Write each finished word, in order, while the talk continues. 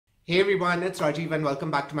Hey everyone, it's Rajiv and welcome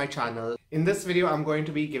back to my channel. In this video, I'm going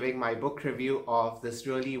to be giving my book review of this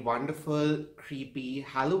really wonderful, creepy,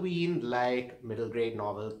 Halloween-like middle grade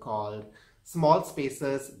novel called Small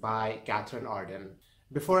Spaces by Katherine Arden.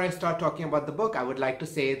 Before I start talking about the book, I would like to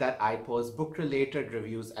say that I post book-related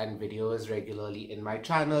reviews and videos regularly in my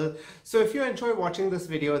channel. So if you enjoy watching this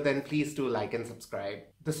video, then please do like and subscribe.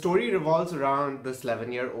 The story revolves around this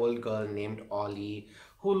 11-year-old girl named Ollie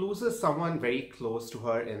who loses someone very close to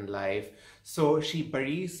her in life. So she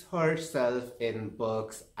buries herself in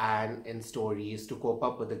books and in stories to cope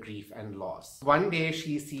up with the grief and loss. One day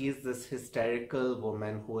she sees this hysterical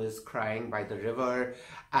woman who is crying by the river,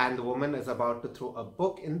 and the woman is about to throw a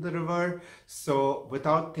book in the river. So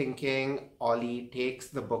without thinking, Ollie takes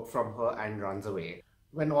the book from her and runs away.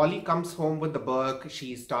 When Ollie comes home with the book,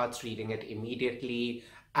 she starts reading it immediately.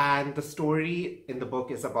 And the story in the book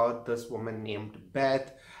is about this woman named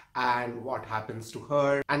Beth and what happens to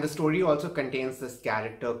her. And the story also contains this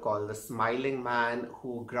character called the Smiling Man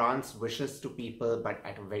who grants wishes to people but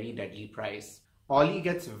at a very deadly price. Ollie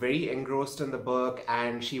gets very engrossed in the book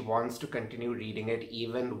and she wants to continue reading it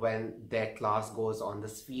even when their class goes on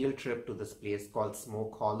this field trip to this place called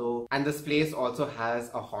Smoke Hollow. And this place also has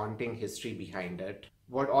a haunting history behind it.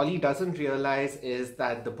 What Ollie doesn't realize is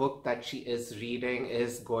that the book that she is reading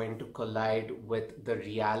is going to collide with the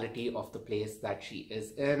reality of the place that she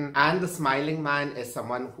is in. And the Smiling Man is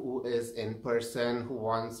someone who is in person, who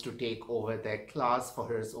wants to take over their class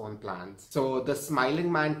for his own plans. So the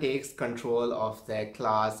Smiling Man takes control of their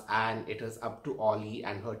class, and it is up to Ollie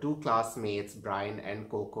and her two classmates, Brian and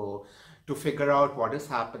Coco, to figure out what is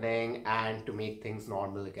happening and to make things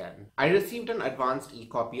normal again. I received an advanced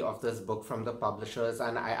e-copy of this book from the publishers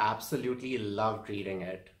and I absolutely loved reading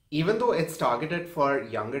it. Even though it's targeted for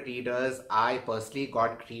younger readers, I personally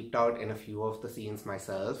got creeped out in a few of the scenes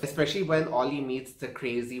myself, especially when Ollie meets the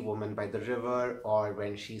crazy woman by the river, or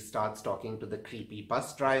when she starts talking to the creepy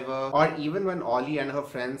bus driver, or even when Ollie and her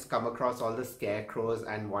friends come across all the scarecrows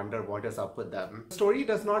and wonder what is up with them. The story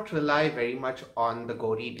does not rely very much on the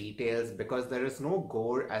gory details because there is no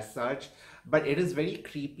gore as such, but it is very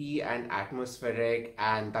creepy and atmospheric,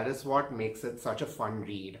 and that is what makes it such a fun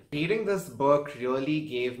read. Reading this book really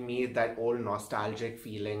gave me that old nostalgic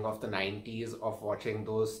feeling of the 90s of watching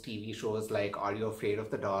those TV shows like Are You Afraid of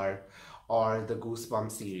the Dark or the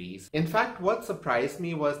Goosebumps series. In fact, what surprised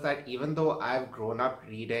me was that even though I've grown up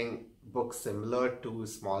reading books similar to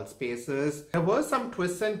Small Spaces, there were some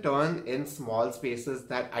twists and turns in Small Spaces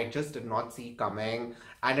that I just did not see coming,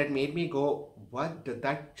 and it made me go, what, did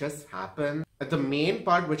that just happen? The main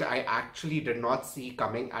part which I actually did not see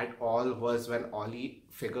coming at all was when Ollie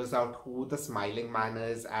figures out who the Smiling Man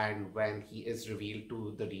is and when he is revealed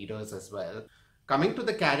to the readers as well. Coming to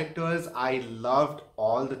the characters, I loved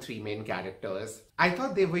all the three main characters. I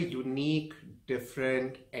thought they were unique,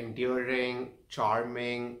 different, endearing,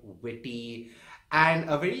 charming, witty, and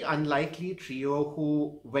a very unlikely trio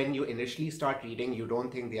who, when you initially start reading, you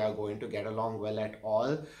don't think they are going to get along well at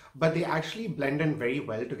all, but they actually blend in very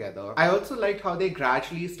well together. I also liked how they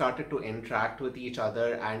gradually started to interact with each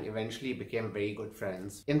other and eventually became very good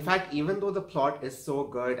friends. In fact, even though the plot is so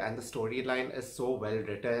good and the storyline is so well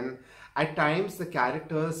written, at times the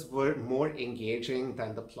characters were more engaging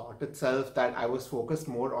than the plot itself, that I was focused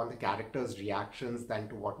more on the characters' reactions than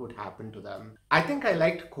to what would happen to them. I think I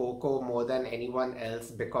liked Coco more than anyone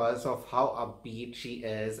else because of how upbeat she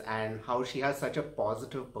is and how she has such a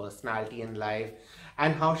positive personality in life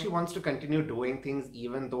and how she wants to continue doing things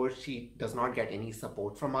even though she does not get any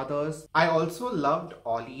support from others. I also loved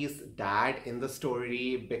Ollie's dad in the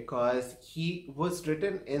story because he was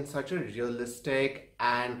written in such a realistic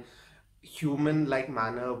and human-like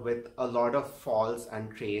manner with a lot of faults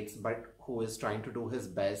and traits, but who is trying to do his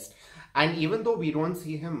best. And even though we don't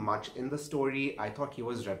see him much in the story, I thought he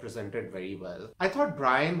was represented very well. I thought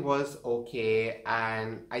Brian was okay,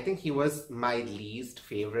 and I think he was my least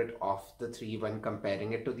favorite of the three when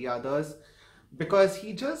comparing it to the others, because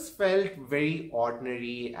he just felt very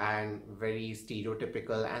ordinary and very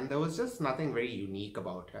stereotypical, and there was just nothing very unique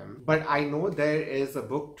about him. But I know there is a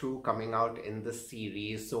book 2 coming out in this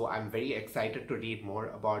series, so I'm very excited to read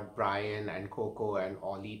more about Brian and Coco and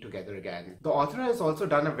Ollie together again. The author has also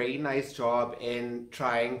done a very nice job in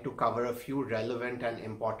trying to cover a few relevant and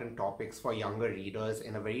important topics for younger readers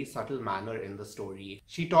in a very subtle manner in the story.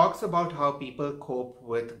 She talks about how people cope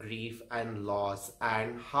with grief and loss,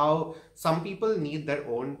 and how some people need their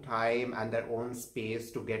own time and their own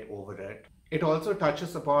space to get over it. It also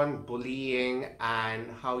touches upon bullying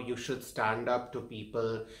and how you should stand up to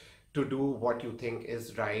people to do what you think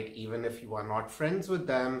is right, even if you are not friends with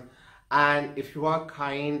them, And if you are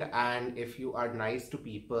kind and if you are nice to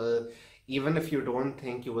people, even if you don't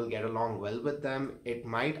think you will get along well with them, it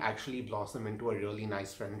might actually blossom into a really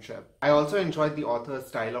nice friendship. I also enjoyed the author's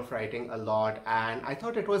style of writing a lot, and I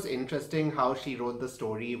thought it was interesting how she wrote the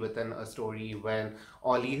story within a story when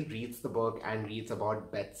Ollie reads the book and reads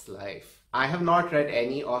about Beth's life. I have not read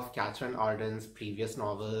any of Katherine Arden's previous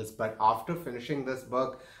novels, but after finishing this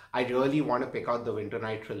book, I really want to pick out the Winter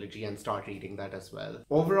Night trilogy and start reading that as well.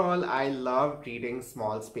 Overall, I loved reading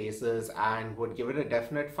Small Spaces and would give it a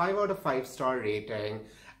definite 5 out of 5 star rating.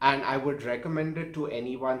 And I would recommend it to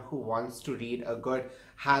anyone who wants to read a good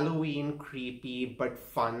Halloween, creepy, but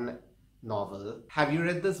fun novel. Have you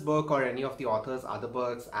read this book or any of the author's other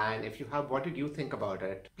books? And if you have, what did you think about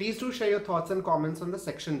it? Please do share your thoughts and comments on the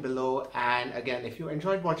section below. And again, if you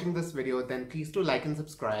enjoyed watching this video, then please do like and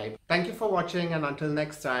subscribe. Thank you for watching, and until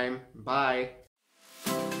next time, bye.